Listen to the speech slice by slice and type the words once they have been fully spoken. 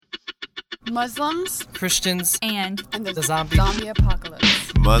Muslims, Christians, and the zombie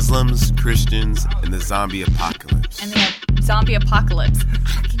apocalypse. Muslims, Christians, and the zombie apocalypse. And the zombie apocalypse.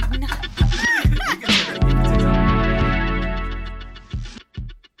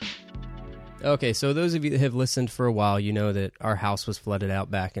 Okay, so those of you that have listened for a while, you know that our house was flooded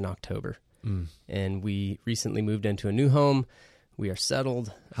out back in October. And we recently moved into a new home. We are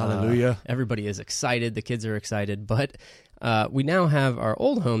settled. Hallelujah. Everybody is excited. The kids are excited. But we now have our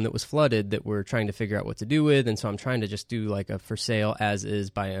old home that was flooded that we're trying to figure out what to do with. And so I'm trying to just do like a for sale as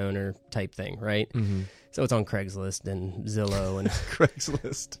is by owner type thing, right? Mm-hmm. So it's on Craigslist and Zillow and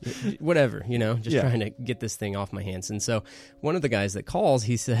Craigslist. whatever, just trying to get this thing off my hands. And so one of the guys that calls,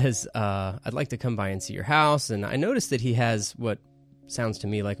 he says, I'd like to come by and see your house. And I noticed that he has what sounds to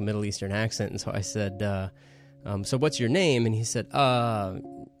me like a Middle Eastern accent. And so I said, so what's your name? And he said,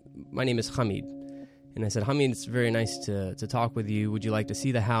 my name is Hamid. And I said, Hamid, it's very nice to talk with you. Would you like to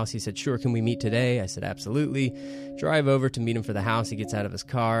see the house? He said, sure. Can we meet today? I said, absolutely. Drive over to meet him for the house. He gets out of his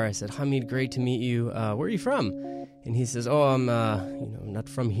car. I said, Hamid, great to meet you. Where are you from? And he says, oh, I'm, not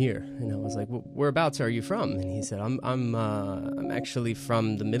from here. And I was like, well, whereabouts are you from? And he said, I'm actually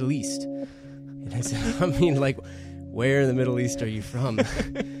from the Middle East. And I said, where in the Middle East are you from?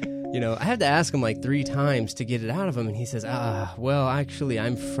 I had to ask him like 3 times to get it out of him, and he says, well, actually,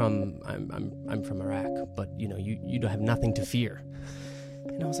 I'm from Iraq, but you don't have nothing to fear.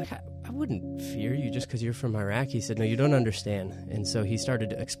 And I was like, I wouldn't fear you just because you're from Iraq. He said, no, you don't understand. And so he started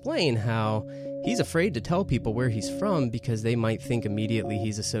to explain how he's afraid to tell people where he's from because they might think immediately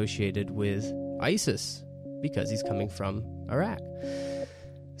he's associated with ISIS because he's coming from Iraq.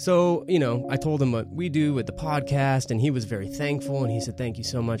 So, I told him what we do with the podcast, and he was very thankful, and he said, thank you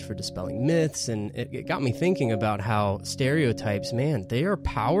so much for dispelling myths, and it got me thinking about how stereotypes, man, they are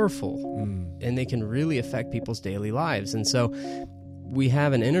powerful, and they can really affect people's daily lives. And so we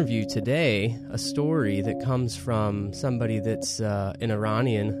have an interview today, a story that comes from somebody that's an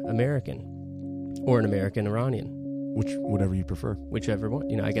Iranian-American, or an American-Iranian. Whatever you prefer. Whichever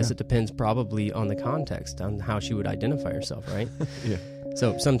one. I guess it depends probably on the context, on how she would identify herself, right? Yeah.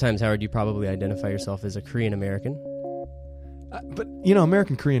 So sometimes, Howard, you probably identify yourself as a Korean American. But,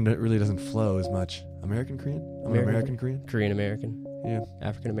 American Korean really doesn't flow as much. American Korean? American Korean? Korean American. Yeah.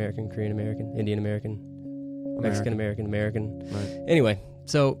 African American, Korean American, Indian American, Mexican American. Right. Anyway,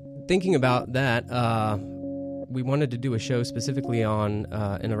 so thinking about that, we wanted to do a show specifically on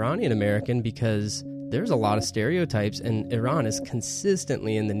an Iranian American because there's a lot of stereotypes, and Iran is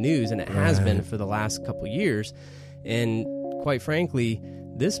consistently in the news, and it has been for the last couple years. And quite frankly,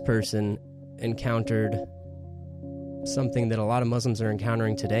 this person encountered something that a lot of Muslims are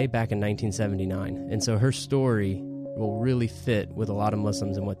encountering today back in 1979. And so her story will really fit with a lot of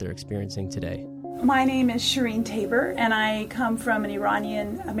Muslims and what they're experiencing today. My name is Shireen Tabor, and I come from an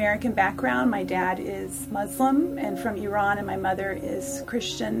Iranian-American background. My dad is Muslim and from Iran, and my mother is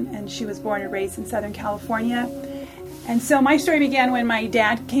Christian, and she was born and raised in Southern California. And so my story began when my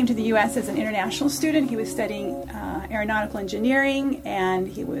dad came to the U.S. as an international student. He was studying aeronautical engineering,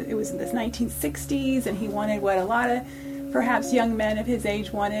 and it was in the 1960s, and he wanted what a lot of perhaps young men of his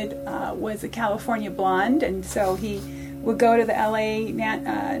age wanted, was a California blonde. And so he would go to the L.A.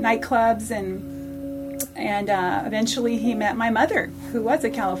 nightclubs, and eventually he met my mother, who was a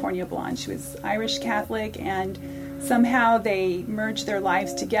California blonde. She was Irish Catholic, and somehow they merged their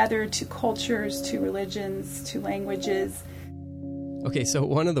lives together to cultures, to religions, to languages. Okay, so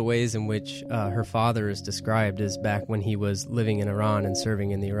one of the ways in which her father is described is back when he was living in Iran and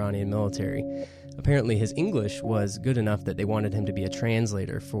serving in the Iranian military. Apparently his English was good enough that they wanted him to be a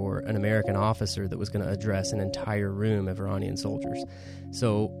translator for an American officer that was going to address an entire room of Iranian soldiers.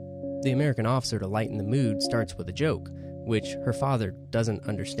 So the American officer, to lighten the mood, starts with a joke, which her father doesn't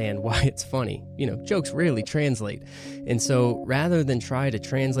understand why it's funny. Jokes rarely translate. And so rather than try to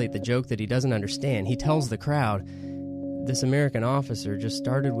translate the joke that he doesn't understand, he tells the crowd, this American officer just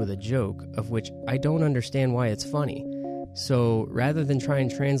started with a joke of which I don't understand why it's funny. So rather than try and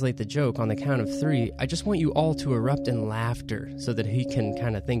translate the joke on the count of 3, I just want you all to erupt in laughter so that he can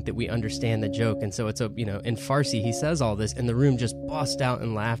kind of think that we understand the joke. And so it's in Farsi, he says all this, and the room just busts out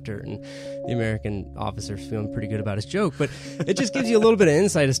in laughter. And the American officer's feeling pretty good about his joke. But it just gives you a little bit of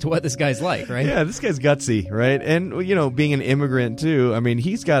insight as to what this guy's like, right? Yeah, this guy's gutsy, right? And, being an immigrant, too,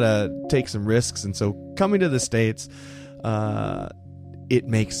 he's got to take some risks. And so coming to the States, it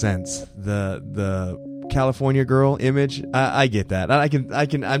makes sense. The California girl image, I get that.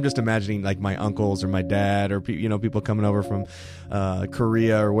 I'm just imagining like my uncles or my dad or people coming over from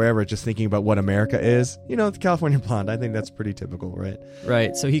Korea or wherever, just thinking about what America is. The California blonde, I think that's pretty typical, right?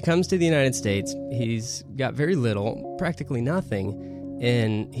 Right. So he comes to the United States. He's got very little, practically nothing,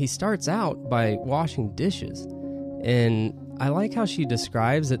 And he starts out by washing dishes. And I like how she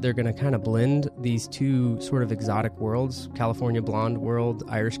describes that they're going to kind of blend these two sort of exotic worlds, California blonde world,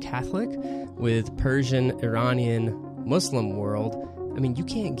 Irish Catholic, with Persian, Iranian, Muslim world. I mean, you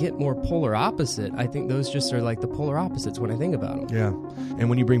can't get more polar opposite. I think those just are like the polar opposites when I think about them. Yeah. And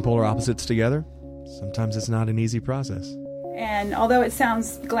when you bring polar opposites together, sometimes it's not an easy process. And although it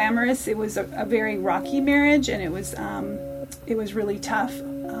sounds glamorous, it was a very rocky marriage, and it was really tough,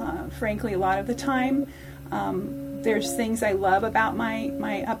 frankly, a lot of the time. There's things I love about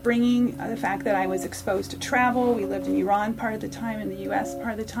my upbringing, the fact that I was exposed to travel. We lived in Iran part of the time, in the U.S.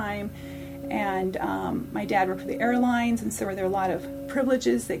 part of the time. And my dad worked for the airlines, and so there were a lot of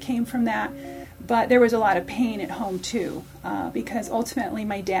privileges that came from that. But there was a lot of pain at home, too, because ultimately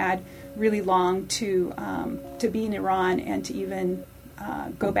my dad really longed to be in Iran and to even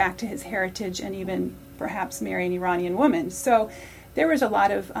go back to his heritage and even perhaps marry an Iranian woman. So there was a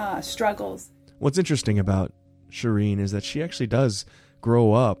lot of struggles. What's interesting about Shireen is that she actually does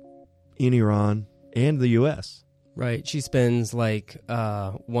grow up in Iran and the U.S. Right. She spends like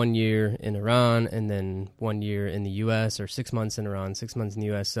 1 year in Iran and then 1 year in the U.S., or 6 months in Iran, 6 months in the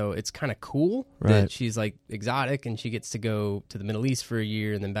U.S. So it's kind of cool that she's like exotic and she gets to go to the Middle East for a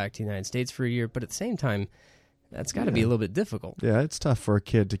year and then back to the United States for a year. But at the same time, that's got to be a little bit difficult. Yeah, it's tough for a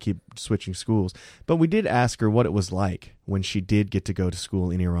kid to keep switching schools. But we did ask her what it was like when she did get to go to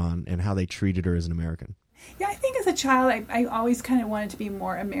school in Iran and how they treated her as an American. Yeah, I think as a child, I always kind of wanted to be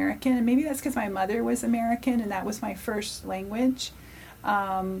more American, and maybe that's because my mother was American, and that was my first language.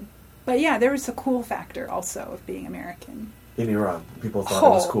 But yeah, there was a cool factor also of being American. In Iran, people thought it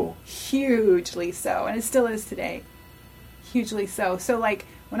was cool. Hugely so, and it still is today. Hugely so. So like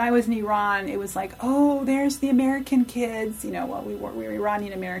when I was in Iran, it was like, oh, there's the American kids. You know, well, we were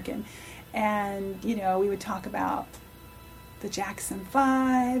Iranian American, and you know, we would talk about the Jackson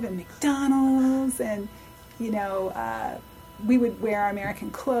 5 and McDonald's, and you know, we would wear our American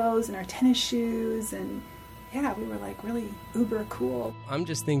clothes and our tennis shoes, and yeah, we were like really uber cool. I'm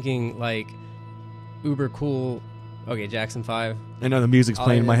just thinking like uber cool. Okay, Jackson 5. I know the music's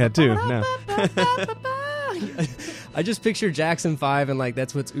playing in my head too. No. I just picture Jackson 5 and like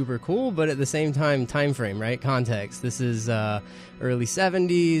that's what's uber cool, but at the same time, time frame, right? Context. This is early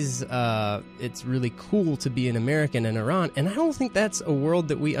 70s. It's really cool to be an American in Iran, and I don't think that's a world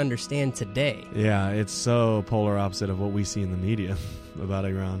that we understand today. Yeah, it's so polar opposite of what we see in the media about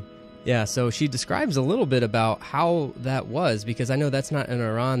Iran. Yeah, so she describes a little bit about how that was, because I know that's not an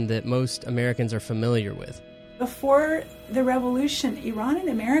Iran that most Americans are familiar with. Before the revolution, Iran and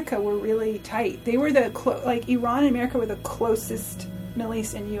America were really tight. They were Iran and America were the closest Middle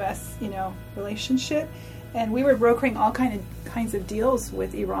East and U.S. relationship, and we were brokering all kinds of deals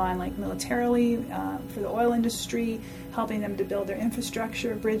with Iran, like militarily, for the oil industry, helping them to build their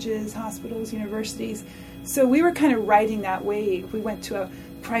infrastructure, bridges, hospitals, universities. So we were kind of riding that wave. We went to a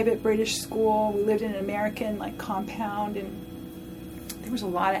private British school. We lived in an American compound, and there was a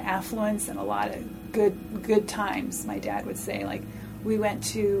lot of affluence and a lot of good times, my dad would say. Like, we went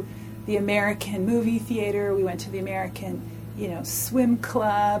to the American movie theater, we went to the American, swim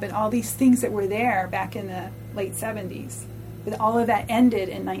club, and all these things that were there back in the late 70s. But all of that ended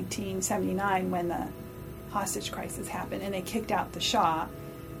in 1979 when the hostage crisis happened, and they kicked out the Shah,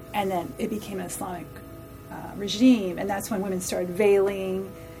 and then it became an Islamic regime, and that's when women started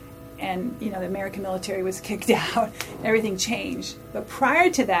veiling, and the American military was kicked out. Everything changed. But prior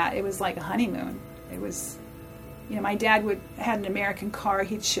to that, it was like a honeymoon. It was, my dad had an American car.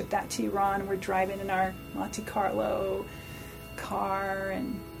 He'd ship that to Iran, and we're driving in our Monte Carlo car,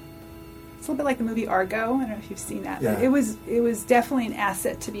 and it's a little bit like the movie Argo. I don't know if you've seen that. Yeah. But it was definitely an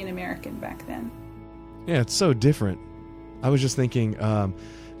asset to be an American back then. Yeah, it's so different. I was just thinking,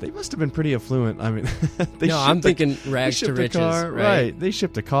 they must have been pretty affluent. I mean, I'm thinking rags to riches. Car, right? They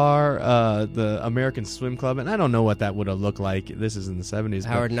shipped a car, the American Swim Club, and I don't know what that would have looked like. This is in the 70s.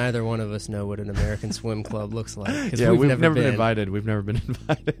 Howard, neither one of us know what an American Swim Club looks like. Yeah, we've never been invited. We've never been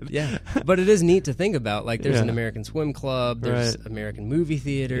invited. Yeah, but it is neat to think about. Like, there's an American Swim Club, there's American movie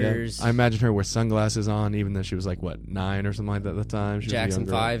theaters. Yeah. I imagine her with sunglasses on, even though she was 9 or something like that at the time. She Jackson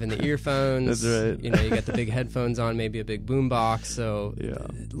 5 and the earphones. That's right. You got the big headphones on, maybe a big boombox. So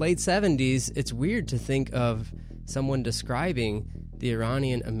late 70s, it's weird to think of someone describing the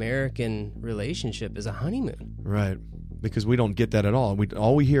Iranian-American relationship as a honeymoon. Right. Because we don't get that at all.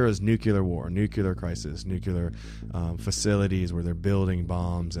 All we hear is nuclear war, nuclear crisis, nuclear facilities where they're building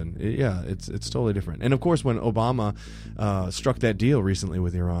bombs, and it's totally different. And of course, when Obama struck that deal recently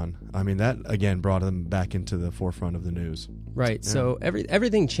with Iran, I mean, that again brought them back into the forefront of the news. Right. Yeah. So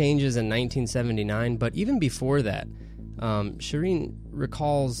everything changes in 1979, but even before that, Shireen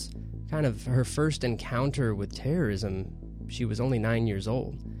recalls kind of her first encounter with terrorism. She was only 9 years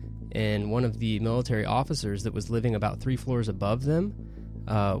old, and one of the military officers that was living about 3 floors above them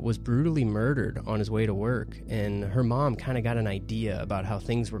was brutally murdered on his way to work, and her mom kind of got an idea about how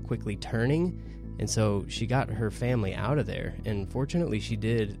things were quickly turning, and so she got her family out of there, and fortunately she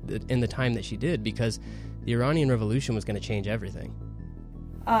did in the time that she did, because the Iranian Revolution was going to change everything.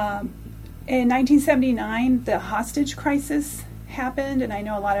 In 1979, the hostage crisis happened, and I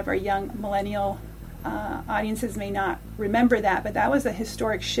know a lot of our young millennial audiences may not remember that, but that was a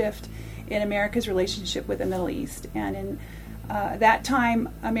historic shift in America's relationship with the Middle East. And in that time,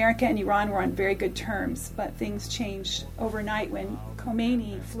 America and Iran were on very good terms, but things changed overnight when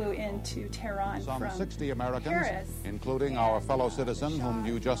Khomeini flew into Tehran Some from 60 Americans, Paris. including our fellow citizen whom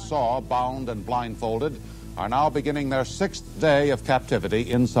you just saw bound and blindfolded, are now beginning their 6th day of captivity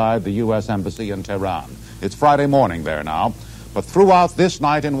inside the U.S. Embassy in Tehran. It's Friday morning there now, but throughout this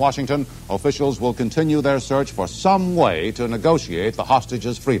night in Washington, officials will continue their search for some way to negotiate the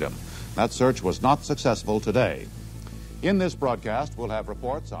hostages' freedom. That search was not successful today. In this broadcast, we'll have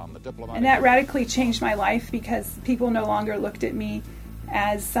reports on the diplomatic... And that radically changed my life, because people no longer looked at me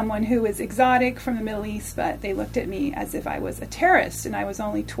as someone who was exotic from the Middle East, but they looked at me as if I was a terrorist, and I was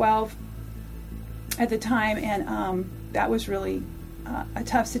only 12 at the time, and that was really a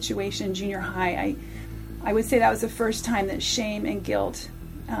tough situation, junior high. I would say that was the first time that shame and guilt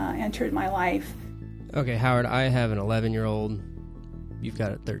entered my life. Okay, Howard, I have an 11-year-old. You've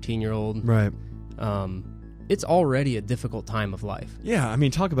got a 13-year-old. Right. It's already a difficult time of life. Yeah, I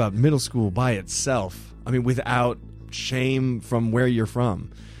mean, talk about middle school by itself. I mean, without shame from where you're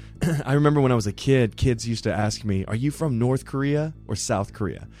from. I remember when I was a kid, kids used to ask me, are you from North Korea or South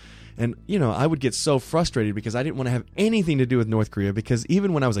Korea? And, you know, I would get so frustrated because I didn't want to have anything to do with North Korea, because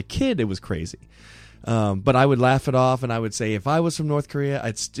even when I was a kid, it was crazy. But I would laugh it off, and I would say, if I was from North Korea,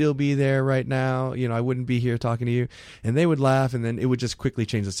 I'd still be there right now. You know, I wouldn't be here talking to you. And they would laugh, and then it would just quickly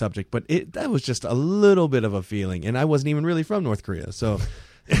change the subject. But that was just a little bit of a feeling, and I wasn't even really from North Korea. So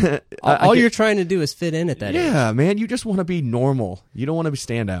all you're trying to do is fit in at that age. Yeah, man, you just want to be normal. You don't want to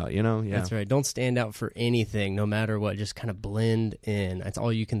stand out, you know? Yeah. That's right. Don't stand out for anything, no matter what. Just kind of blend in. That's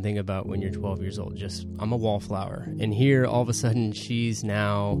all you can think about when you're 12 years old. Just, I'm a wallflower. And here, all of a sudden, she's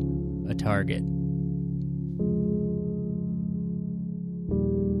now a target.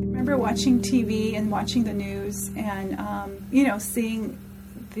 I remember watching TV and watching the news, and seeing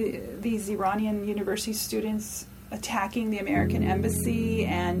these Iranian university students attacking the American embassy,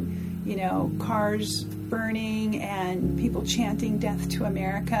 and cars burning and people chanting "Death to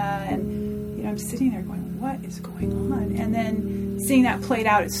America," and I'm sitting there going, "What is going on?" And then seeing that played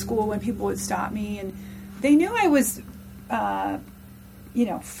out at school when people would stop me, and they knew I was,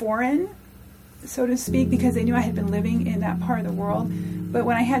 foreign, so to speak, because they knew I had been living in that part of the world. But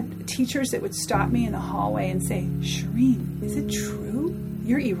when I had teachers that would stop me in the hallway and say, "Shireen, is it true?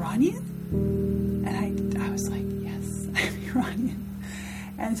 You're Iranian?" And I was like, "Yes, I'm Iranian."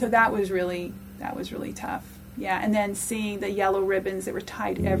 And so that was really tough. Yeah, and then seeing the yellow ribbons that were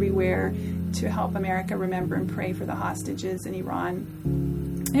tied everywhere to help America remember and pray for the hostages in Iran.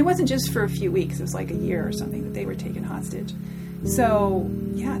 And it wasn't just for a few weeks. It was like a year or something that they were taken hostage. So,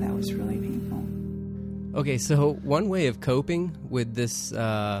 yeah, that was really painful. Okay, so one way of coping with this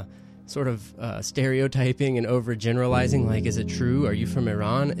sort of stereotyping and overgeneralizing, like, is it true? Are you from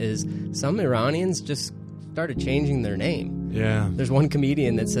Iran? Is some Iranians just started changing their name. Yeah. There's one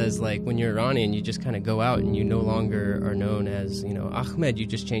comedian that says, like, when you're Iranian, you just kind of go out and you no longer are known as, Ahmed, you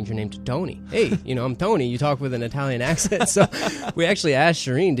just change your name to Tony. Hey, I'm Tony. You talk with an Italian accent. So we actually asked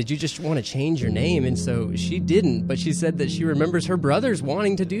Shireen, did you just want to change your name? And so she didn't, but she said that she remembers her brothers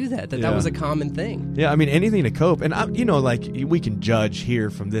wanting to do that was a common thing. Yeah, I mean, anything to cope. And, we can judge here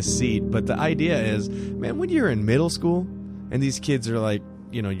from this seat, but the idea is, man, when you're in middle school and these kids are like,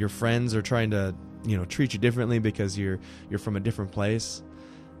 your friends are trying to, treat you differently because you're from a different place.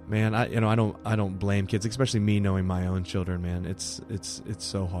 Man, I don't blame kids, especially me knowing my own children, man. It's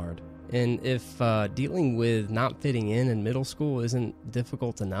so hard. And if dealing with not fitting in middle school isn't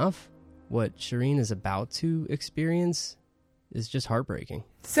difficult enough, what Shireen is about to experience is just heartbreaking.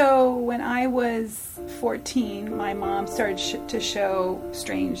 So when I was 14, my mom started to show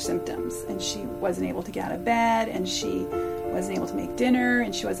strange symptoms, and she wasn't able to get out of bed, and she wasn't able to make dinner,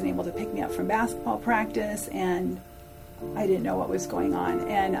 and she wasn't able to pick me up from basketball practice, and I didn't know what was going on.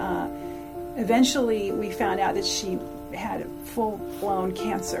 And eventually we found out that she had full-blown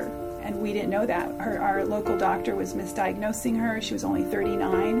cancer, and we didn't know that. Our local doctor was misdiagnosing her. She was only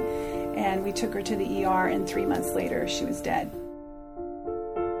 39, and we took her to the ER, and 3 months later she was dead.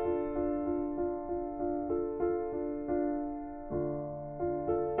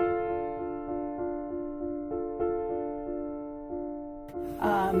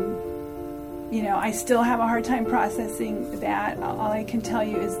 I still have a hard time processing that. All I can tell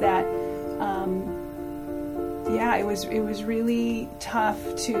you is that, it was really tough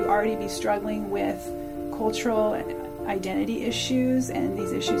to already be struggling with cultural identity issues and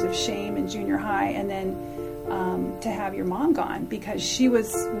these issues of shame in junior high, and then to have your mom gone, because she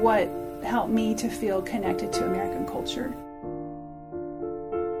was what helped me to feel connected to American culture.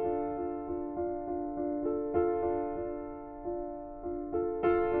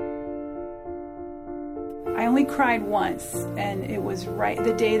 I only cried once, and it was right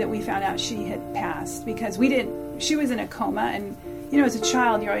the day that we found out she had passed, because she was in a coma, and as a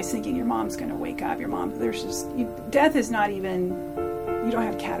child you're always thinking your mom's going to wake up, death is not even, you don't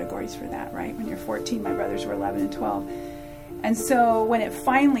have categories for that, right? When you're 14, my brothers were 11 and 12. And so when it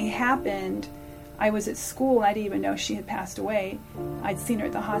finally happened, I was at school, and I didn't even know she had passed away. I'd seen her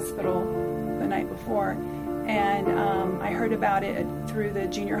at the hospital the night before, and I heard about it through the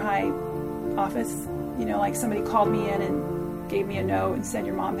junior high office. Like somebody called me in and gave me a note and said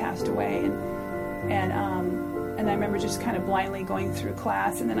your mom passed away, and I remember just kind of blindly going through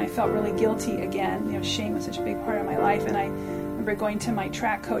class, and then I felt really guilty again. Shame was such a big part of my life, and I remember going to my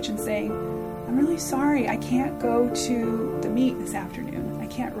track coach and saying, I'm really sorry, I can't go to the meet this afternoon. I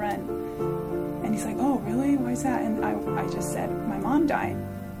can't run. And he's like, oh, really? Why is that? And I just said, my mom died.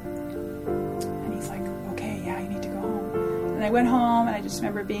 And he's like, okay, yeah, you need to go home. And I went home, and I just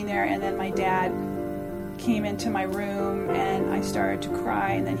remember being there, and then my dad came into my room, and I started to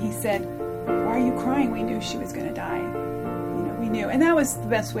cry, and then he said, why are you crying? We knew she was going to die. We knew. And that was the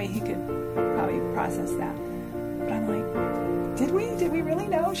best way he could probably process that. But I'm like, did we really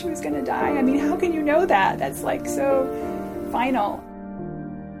know she was going to die? I mean, how can you know that? That's like so final.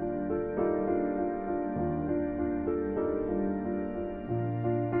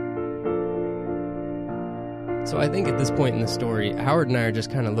 So I think at this point in the story, Howard and I are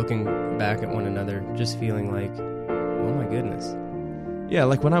just kind of looking back at one another, just feeling like, oh my goodness. Yeah,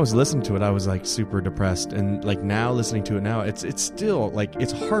 like when I was listening to it, I was like super depressed, and like now listening to it now, it's still like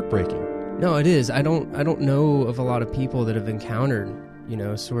it's heartbreaking. No, it is. I don't know of a lot of people that have encountered,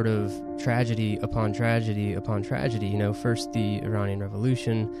 sort of tragedy upon tragedy upon tragedy. First the Iranian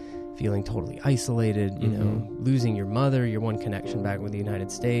Revolution, feeling totally isolated, losing your mother, your one connection back with the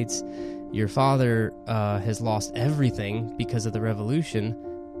United States. Your father has lost everything because of the revolution.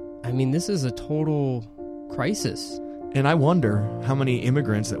 I mean, this is a total crisis. And I wonder how many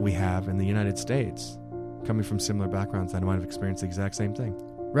immigrants that we have in the United States coming from similar backgrounds that might have experienced the exact same thing.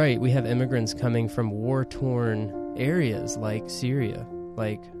 Right. We have immigrants coming from war-torn areas like Syria,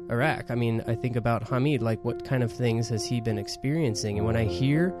 like Iraq. I mean, I think about Hamid, like what kind of things has he been experiencing? And when I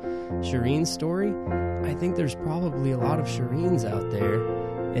hear Shireen's story, I think there's probably a lot of Shireens out there.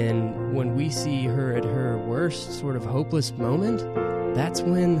 And when we see her at her worst, sort of hopeless moment, that's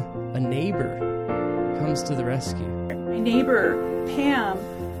when a neighbor comes to the rescue. My neighbor, Pam,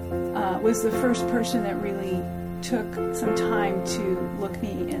 was the first person that really took some time to look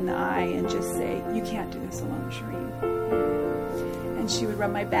me in the eye and just say, you can't do this alone, Shireen. And she would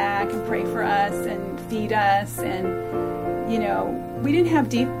rub my back and pray for us and feed us. And, we didn't have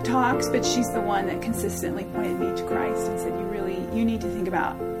deep talks, but she's the one that consistently pointed me to Christ and said, you need to think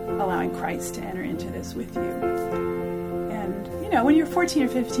about allowing Christ to enter into this with you. And, when you're 14 or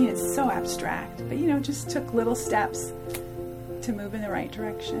 15, it's so abstract, but, just took little steps to move in the right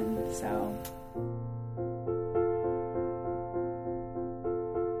direction. So.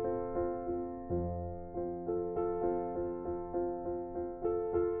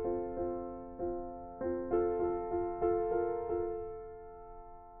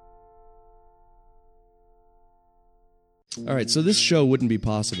 All right, so this show wouldn't be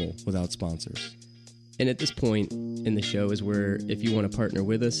possible without sponsors. And at this point in the show is where, if you want to partner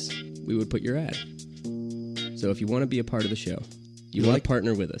with us, we would put your ad. So if you want to be a part of the show, you want to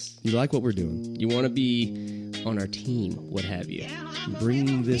partner with us, you like what we're doing, you want to be on our team, what have you,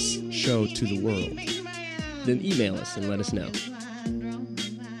 bringing this show to the world, then email us and let us know.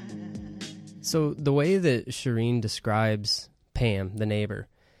 So the way that Shireen describes Pam, the neighbor,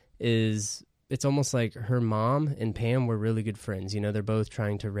 is it's almost like her mom and Pam were really good friends. They're both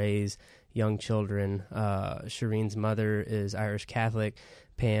trying to raise young children. Shireen's mother is Irish Catholic.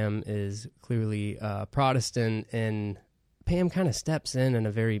 Pam is clearly Protestant, and Pam kind of steps in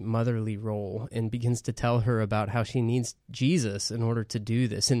a very motherly role and begins to tell her about how she needs Jesus in order to do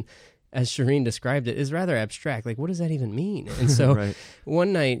this. And as Shireen described it, is rather abstract. Like, what does that even mean? And so right.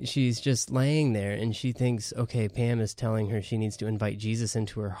 One night she's just laying there and she thinks, okay, Pam is telling her she needs to invite Jesus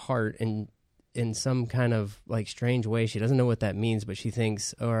into her heart, and in some kind of like strange way, she doesn't know what that means, but she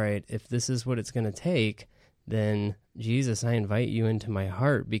thinks, all right, if this is what it's going to take, then Jesus, I invite you into my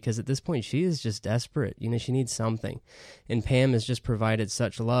heart, because at this point she is just desperate. She needs something. And Pam has just provided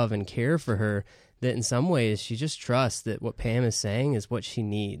such love and care for her that in some ways she just trusts that what Pam is saying is what she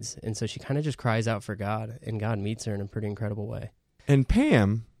needs. And so she kind of just cries out for God, and God meets her in a pretty incredible way. And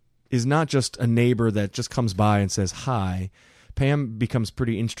Pam is not just a neighbor that just comes by and says hi. Pam becomes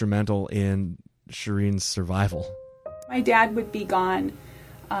pretty instrumental in Shireen's survival. My dad would be gone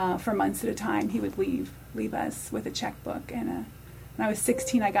for months at a time. He would leave us with a checkbook, and when I was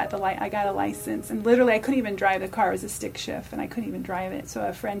 16, I got a license, and literally I couldn't even drive the car. It was a stick shift, and I couldn't even drive it. So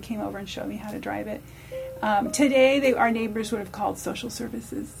a friend came over and showed me how to drive it. Today, our neighbors would have called social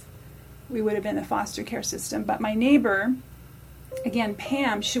services. We would have been the foster care system. But my neighbor, again,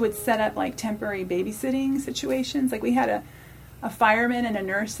 Pam, she would set up like temporary babysitting situations. Like we had a fireman and a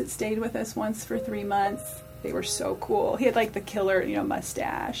nurse that stayed with us once for 3 months. They were so cool. He had like the killer,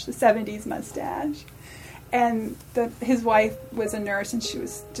 mustache, the 70s mustache. And his wife was a nurse, and she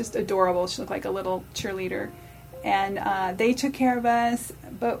was just adorable. She looked like a little cheerleader. And they took care of us.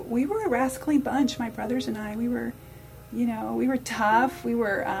 But we were a rascally bunch, my brothers and I. We were, we were tough. We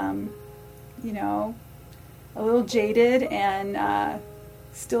were, a little jaded and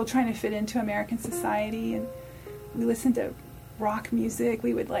still trying to fit into American society. And we listened to rock music.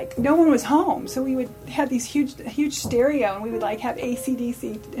 We would no one was home, so we would have these huge stereo, and we would have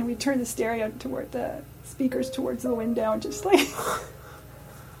AC/DC, and we'd turn the stereo toward the speakers towards the window, and just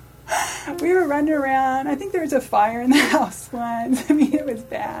we were running around. I think there was a fire in the house once. I mean, it was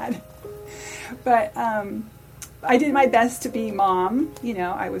bad, but I did my best to be mom.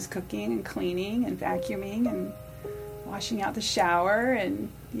 I was cooking and cleaning and vacuuming and washing out the shower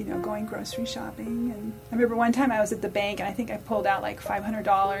and going grocery shopping. And I remember one time I was at the bank, and I think I pulled out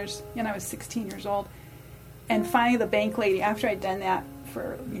 $500, and I was 16 years old. And finally the bank lady, after I'd done that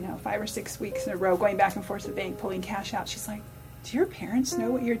for 5 or 6 weeks in a row, going back and forth to the bank, pulling cash out, she's like, "Do your parents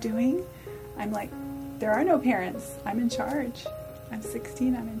know what you're doing?" I'm like, "There are no parents. I'm in charge. I'm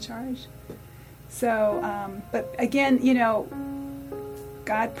 16. I'm in charge." So, but again,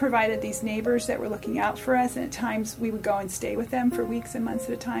 God provided these neighbors that were looking out for us, and at times we would go and stay with them for weeks and months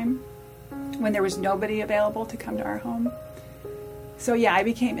at a time when there was nobody available to come to our home. So yeah, I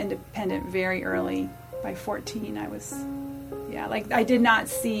became independent very early. By 14, I was, I did not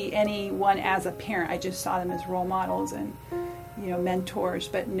see anyone as a parent. I just saw them as role models and, mentors.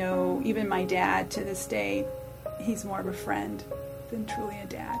 But no, even my dad to this day, he's more of a friend than truly a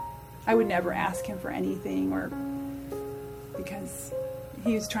dad. I would never ask him for anything, because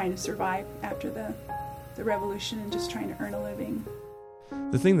he was trying to survive after the revolution and just trying to earn a living.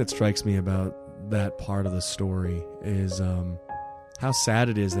 The thing that strikes me about that part of the story is how sad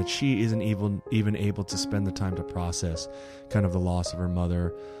it is that she isn't even able to spend the time to process kind of the loss of her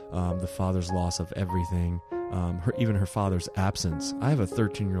mother, the father's loss of everything, even her father's absence. I have a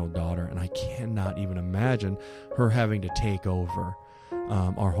 13-year-old daughter, and I cannot even imagine her having to take over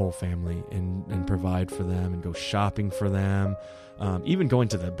our whole family and provide for them and go shopping for them. Even going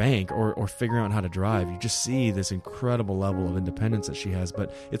to the bank or figuring out how to drive. You just see this incredible level of independence that she has,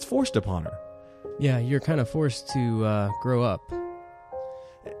 but it's forced upon her. Yeah, you're kind of forced to grow up.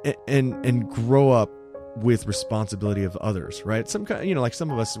 And grow up with responsibility of others, right? Some kind, like some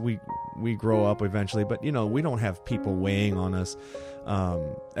of us, we grow up eventually, but we don't have people weighing on us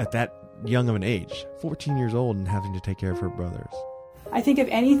at that young of an age, 14 years old, and having to take care of her brothers. I think if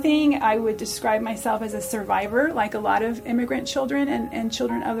anything, I would describe myself as a survivor, like a lot of immigrant children and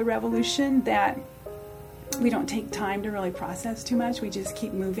children of the revolution, that we don't take time to really process too much. We just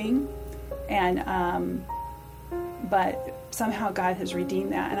keep moving. And but somehow God has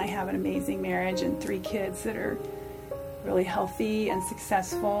redeemed that, and I have an amazing marriage and 3 kids that are really healthy and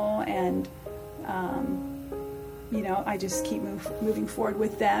successful, and I just keep moving forward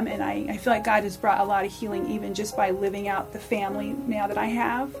with them. And I feel like God has brought a lot of healing even just by living out the family now that I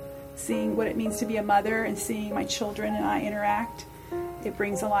have, seeing what it means to be a mother and seeing my children and I interact. It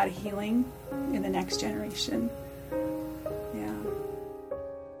brings a lot of healing in the next generation.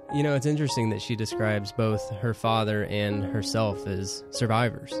 Yeah. It's interesting that she describes both her father and herself as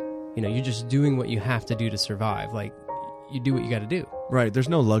survivors. You're just doing what you have to do to survive. Like, you do what you got to do. Right. There's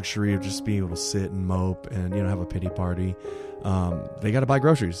no luxury of just being able to sit and mope and, have a pity party. They got to buy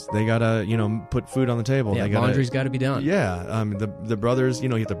groceries. They got to, put food on the table. Yeah, laundry's got to be done. Yeah. The brothers, you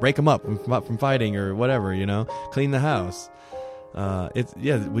have to break them up from fighting or whatever, clean the house.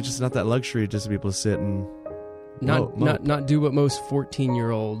 We're just not that luxury just to be able to sit and not do what most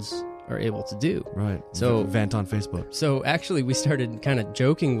 14-year-olds are able to do. Right. So vent on Facebook. So actually, we started kind of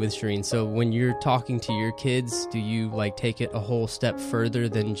joking with Shireen. So when you're talking to your kids, do you like take it a whole step further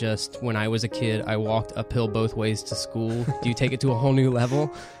than just when I was a kid, I walked uphill both ways to school? Do you take it to a whole new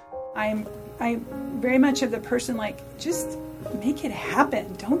level? I'm very much of the person like, just make it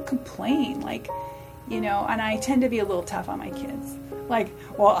happen. Don't complain. Like, you know, and I tend to be a little tough on my kids. Like,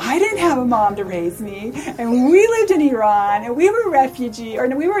 well, I didn't have a mom to raise me, and we lived in Iran, and we were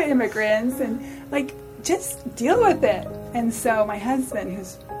we were immigrants, and like, just deal with it. And so my husband,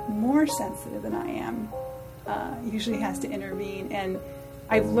 who's more sensitive than I am, usually has to intervene, and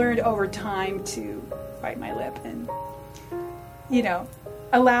I've learned over time to bite my lip and, you know,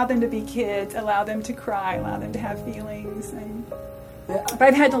 allow them to be kids, allow them to cry, allow them to have feelings, but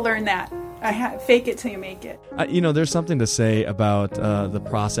I've had to learn that. Fake it till you make it. You know, there's something to say about the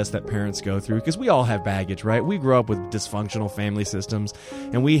process that parents go through, because we all have baggage, right? We grow up with dysfunctional family systems,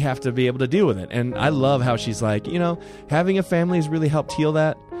 and we have to be able to deal with it. And I love how she's like, you know, having a family has really helped heal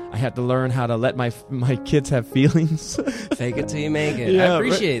that. I had to learn how to let my kids have feelings. Fake it till you make it. Yeah, I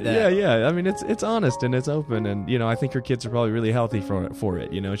appreciate that. Yeah. I mean, it's honest and it's open, and you know, I think her kids are probably really healthy for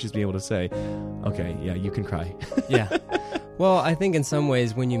it. You know, she's being able to say, okay, yeah, you can cry. Yeah. Well, I think in some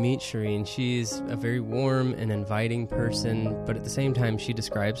ways when you meet Shireen, she's a very warm and inviting person, but at the same time she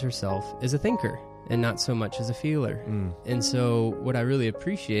describes herself as a thinker and not so much as a feeler. And so what I really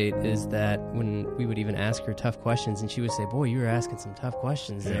appreciate is that when we would even ask her tough questions, and she would say, boy, you were asking some tough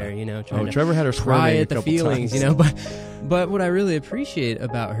questions there, you know, trying to Trevor had her pry at the feelings, times. you know, but what I really appreciate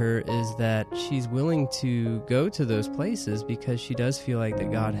about her is that she's willing to go to those places because she does feel like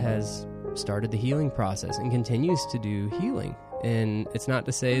that God has started the healing process and continues to do healing. And it's not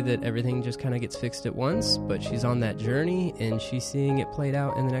to say that everything just kind of gets fixed at once, but she's on that journey and she's seeing it played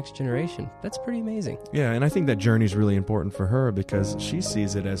out in the next generation. That's pretty amazing. Yeah, and I think that journey is really important for her because she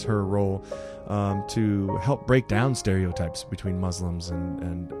sees it as her role to help break down stereotypes between Muslims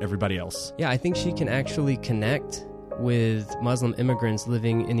and everybody else. Yeah, I think she can actually connect with Muslim immigrants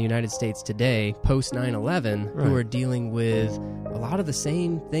living in the United States today, post 9/11, Right. who are dealing with a lot of the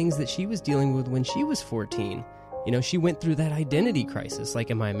same things that she was dealing with when she was 14. You know, she went through that identity crisis. Like,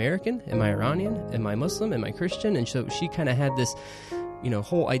 am I American? Am I Iranian? Am I Muslim? Am I Christian? And so she kind of had this, you know,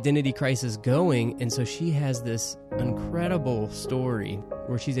 whole identity crisis going. And so she has this incredible story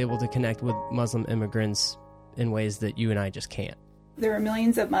where she's able to connect with Muslim immigrants in ways that you and I just can't. There are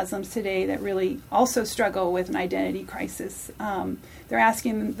millions of Muslims today that really also struggle with an identity crisis. They're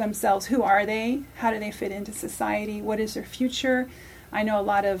asking themselves, who are they? How do they fit into society? What is their future? I know a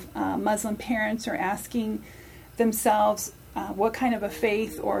lot of Muslim parents are asking themselves what kind of a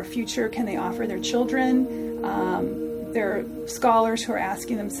faith or future can they offer their children. There are scholars who are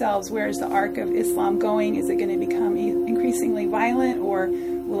asking themselves, where is the arc of Islam going? Is it going to become increasingly violent, or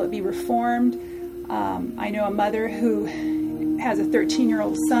will it be reformed? I know a mother who has a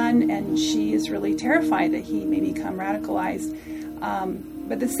 13-year-old son, and she is really terrified that he may become radicalized.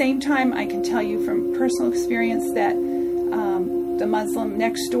 But at the same time, I can tell you from personal experience that the Muslim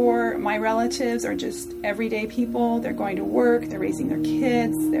next door, my relatives, are just everyday people. They're going to work, they're raising their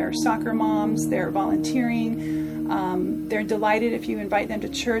kids, they're soccer moms, they're volunteering. They're delighted if you invite them to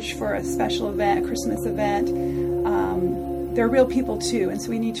church for a special event, a Christmas event. They're real people too, and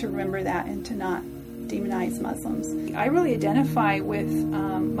so we need to remember that and to not demonize Muslims. I really identify with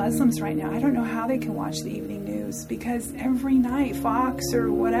Muslims right now. I don't know how they can watch the evening news, because every night, Fox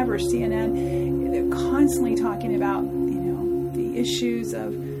or whatever, CNN, they're constantly talking about, you know, the issues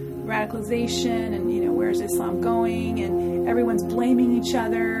of radicalization and, you know, where's Islam going, and everyone's blaming each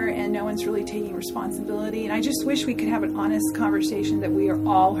other and no one's really taking responsibility. And I just wish we could have an honest conversation that we are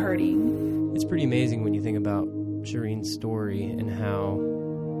all hurting. It's pretty amazing when you think about Shireen's story and how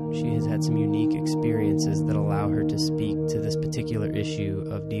she has had some unique experiences that allow her to speak to this particular issue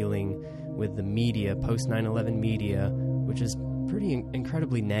of dealing with the media, post 9/11 media, which is pretty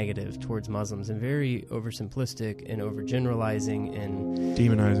incredibly negative towards Muslims and very oversimplistic and overgeneralizing and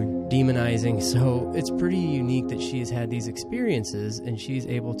demonizing. So it's pretty unique that she has had these experiences and she's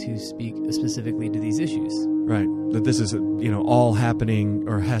able to speak specifically to these issues. Right. That this is, you know, all happening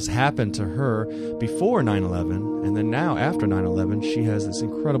or has happened to her before 9/11, and then now after 9/11, she has this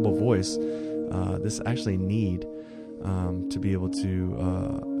incredible voice, this actually need to be able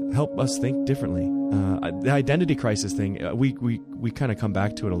to help us think differently. The identity crisis thing, we kind of come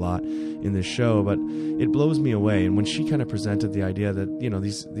back to it a lot in this show, but it blows me away. And when she kind of presented the idea that, you know,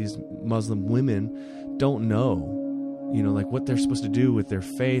 these Muslim women don't know, you know, like what they're supposed to do with their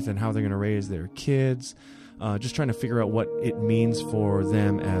faith and how they're going to raise their kids, just trying to figure out what it means for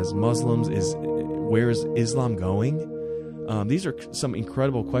them as Muslims, where is Islam going? These are some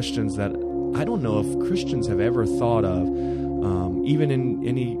incredible questions that I don't know if Christians have ever thought of, even in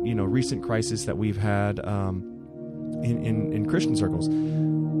any recent crisis that we've had in Christian circles.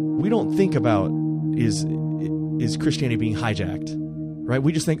 We don't think about is Christianity being hijacked, right?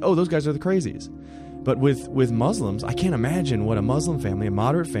 We just think, oh, those guys are the crazies. But with Muslims, I can't imagine what a Muslim family, a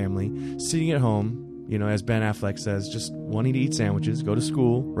moderate family, sitting at home, as Ben Affleck says, just wanting to eat sandwiches, go to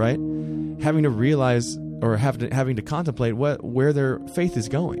school, right? Having to realize or having to contemplate where their faith is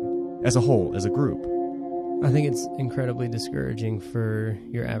going as a whole, as a group. I think it's incredibly discouraging for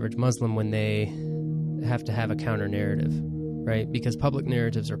your average Muslim when they have to have a counter narrative, right? Because public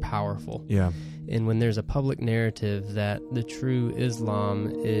narratives are powerful. Yeah. And when there's a public narrative that the true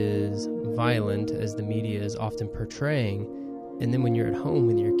Islam is violent, as the media is often portraying, and then when you're at home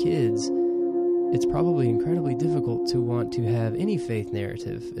with your kids, it's probably incredibly difficult to want to have any faith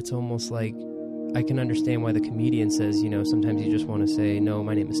narrative. It's almost like I can understand why the comedian says, sometimes you just want to say, no,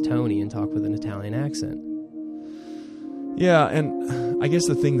 my name is Tony, and talk with an Italian accent. Yeah, and I guess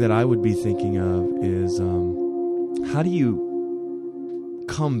the thing that I would be thinking of is how do you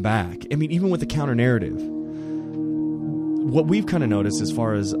come back? I mean, even with the counter narrative, what we've kind of noticed as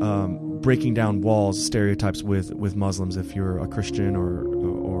far as breaking down walls, stereotypes with Muslims, if you're a Christian or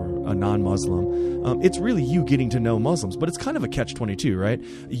a non-Muslim, it's really you getting to know Muslims, but it's kind of a catch-22, right?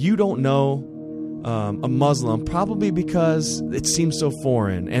 You don't know a Muslim probably because it seems so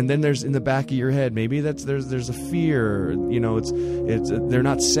foreign, and then there's in the back of your head maybe there's a fear, it's they're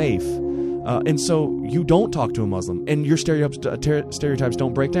not safe, and so you don't talk to a Muslim, and your stereotypes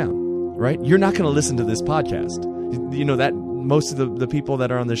don't break down, right? You're not going to listen to this podcast. That most of the people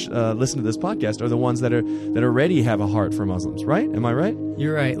that are on this listen to this podcast are the ones that already have a heart for Muslims, right? Am I right?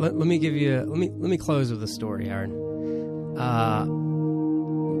 You're right. Let me close with a story, Aaron.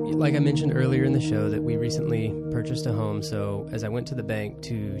 Like I mentioned earlier in the show, that we recently purchased a home. So as I went to the bank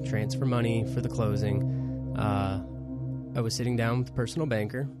to transfer money for the closing, I was sitting down with a personal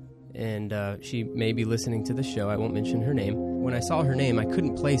banker, and she may be listening to the show. I won't mention her name. When I saw her name, I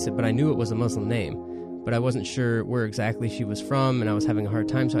couldn't place it, but I knew it was a Muslim name. But I wasn't sure where exactly she was from, and I was having a hard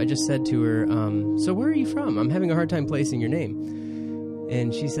time. So I just said to her, so where are you from? I'm having a hard time placing your name.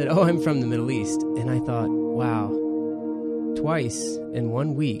 And she said, oh, I'm from the Middle East. And I thought, wow, twice in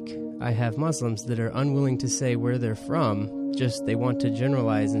 1 week, I have Muslims that are unwilling to say where they're from. Just they want to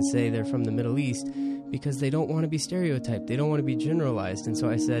generalize and say they're from the Middle East because they don't want to be stereotyped. They don't want to be generalized. And so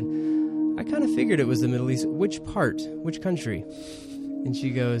I said, I kind of figured it was the Middle East. Which part? Which country? And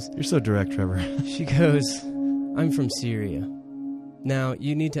she goes... You're so direct, Trevor. She goes, I'm from Syria. Now,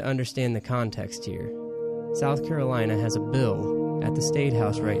 you need to understand the context here. South Carolina has a bill at the State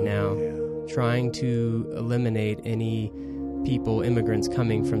House right now trying to eliminate any immigrants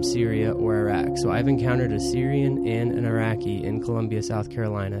coming from Syria or Iraq. So I've encountered a Syrian and an Iraqi in Columbia, South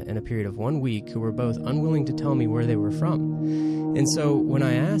Carolina in a period of 1 week who were both unwilling to tell me where they were from. And so when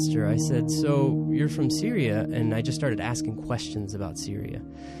I asked her, I said, so you're from Syria? And I just started asking questions about Syria.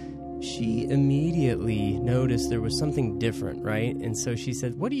 She immediately noticed there was something different, right? And so she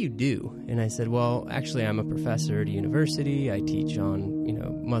said, what do you do? And I said, well, actually, I'm a professor at a university. I teach on,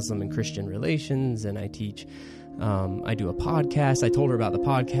 Muslim and Christian relations, and I teach... I do a podcast. I told her about the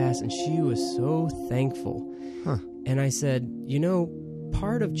podcast, and she was so thankful. Huh. And I said,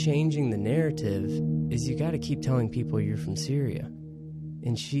 part of changing the narrative is you got to keep telling people you're from Syria.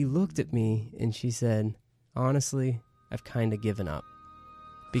 And she looked at me and she said, honestly, I've kind of given up.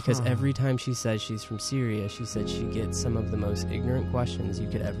 Because every time she says she's from Syria, she said she gets some of the most ignorant questions you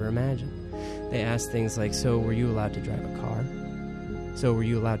could ever imagine. They ask things like, so were you allowed to drive a car? So were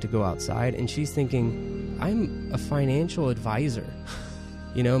you allowed to go outside? And she's thinking, I'm a financial advisor.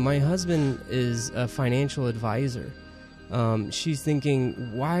 My husband is a financial advisor. She's thinking,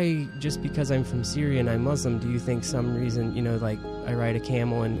 why, just because I'm from Syria and I'm Muslim, do you think some reason, like I ride a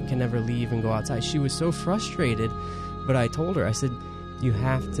camel and can never leave and go outside? She was so frustrated, but I told her, I said, you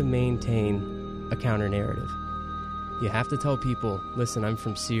have to maintain a counter narrative. You have to tell people, listen, I'm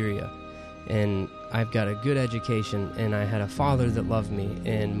from Syria, and I've got a good education, and I had a father that loved me,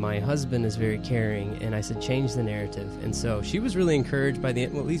 and my husband is very caring, and I said, change the narrative. And so she was really encouraged by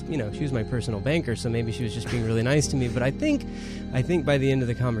at least, she was my personal banker, so maybe she was just being really nice to me, but I think by the end of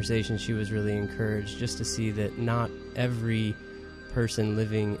the conversation, she was really encouraged just to see that not every person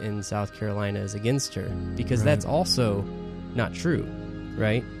living in South Carolina is against her, because that's also not true,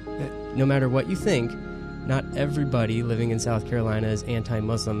 right? No matter what you think, not everybody living in South Carolina is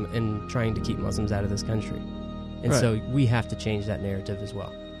anti-Muslim and trying to keep Muslims out of this country. And so we have to change that narrative as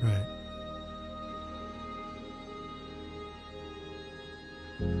well. Right.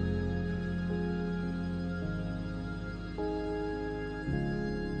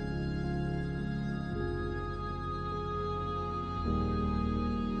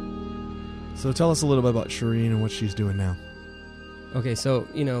 So tell us a little bit about Shireen and what she's doing now. Okay, so,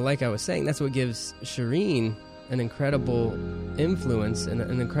 like I was saying, that's what gives Shireen an incredible influence and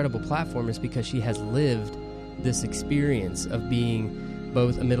an incredible platform, is because she has lived this experience of being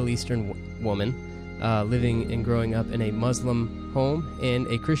both a Middle Eastern woman, living and growing up in a Muslim home and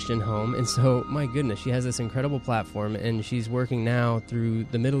a Christian home. And so, my goodness, she has this incredible platform, and she's working now through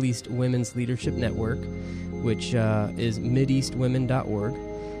the Middle East Women's Leadership Network, which is mideastwomen.org.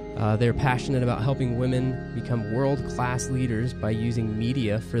 They're passionate about helping women become world-class leaders by using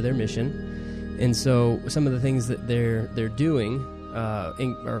media for their mission. And so some of the things that they're doing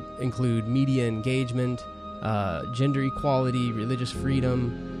include media engagement, gender equality, religious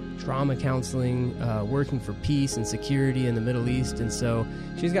freedom, trauma counseling, working for peace and security in the Middle East. And so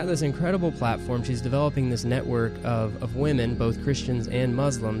she's got this incredible platform. She's developing this network of women, both Christians and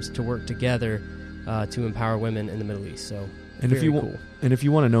Muslims, to work together to empower women in the Middle East. So And if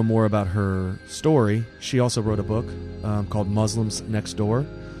you want to know more about her story, she also wrote a book called Muslims Next Door.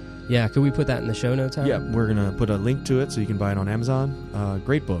 Yeah, could we put that in the show notes, Howard? Yeah, we're going to put a link to it so you can buy it on Amazon.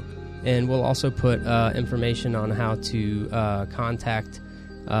 Great book. And we'll also put information on how to contact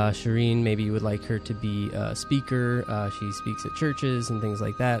Shireen. Maybe you would like her to be a speaker. She speaks at churches and things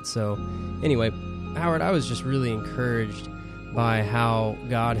like that. So anyway, Howard, I was just really encouraged by how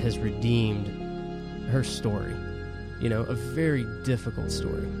God has redeemed her story. A very difficult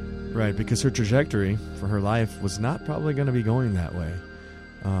story. Right, because her trajectory for her life was not probably going to be going that way.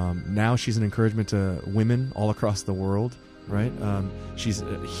 Now she's an encouragement to women all across the world, right? She's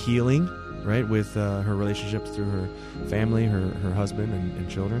healing, right, with her relationships through her family, her husband, and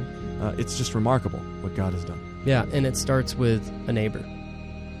children. It's just remarkable what God has done. Yeah, and it starts with a neighbor.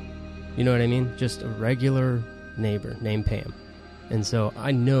 You know what I mean? Just a regular neighbor named Pam. And so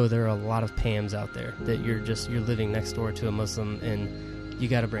I know there are a lot of Pams out there that you're living next door to a Muslim, and you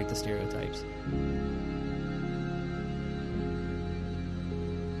got to break the stereotypes.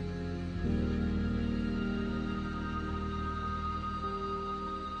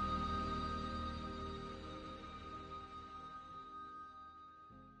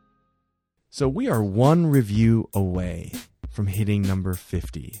 So we are one review away from hitting number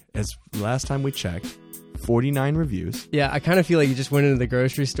 50. As last time we checked, 49 reviews. Yeah, I kind of feel like you just went into the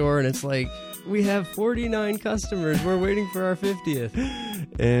grocery store and it's like, we have 49 customers. We're waiting for our 50th.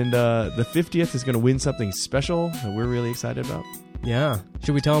 And the 50th is going to win something special that we're really excited about. Yeah.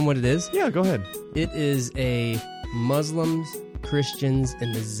 Should we tell them what it is? Yeah, go ahead. It is a Muslims, Christians,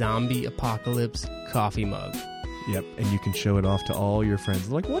 and the Zombie Apocalypse coffee mug. Yep, and you can show it off to all your friends.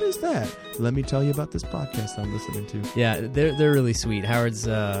 They're like, what is that? Let me tell you about this podcast I'm listening to. Yeah, they're really sweet. Howard's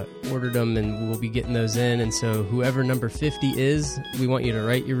ordered them, and we'll be getting those in. And so whoever number 50 is, we want you to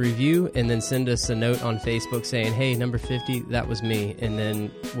write your review and then send us a note on Facebook saying, hey, number 50, that was me. And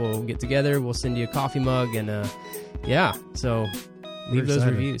then we'll get together. We'll send you a coffee mug. And yeah, so leave those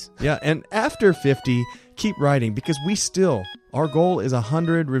reviews. Yeah, and after 50, keep writing, because our goal is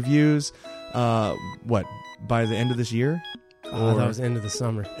 100 reviews. By the end of this year? Oh, that was end of the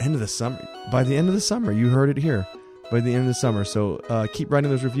summer. End of the summer. By the end of the summer. You heard it here. By the end of the summer. So keep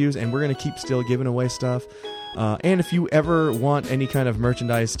writing those reviews, and we're going to keep still giving away stuff. And if you ever want any kind of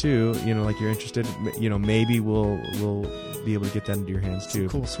merchandise too, like you're interested, maybe we'll be able to get that into your hands too.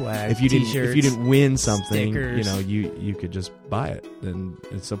 Cool swag. If you didn't win something, stickers. you could just buy it and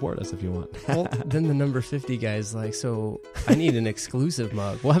support us if you want. Well, then the number 50 guy's like, so I need an exclusive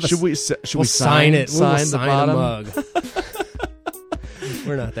mug. We'll have should we sign it? We'll sign the bottom? a mug.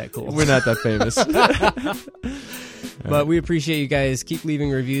 We're not that cool. We're not that famous. But we appreciate you guys. Keep leaving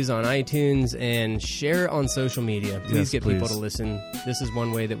reviews on iTunes and share on social media. Please get people to listen. This is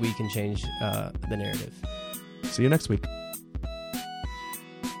one way that we can change the narrative. See you next week.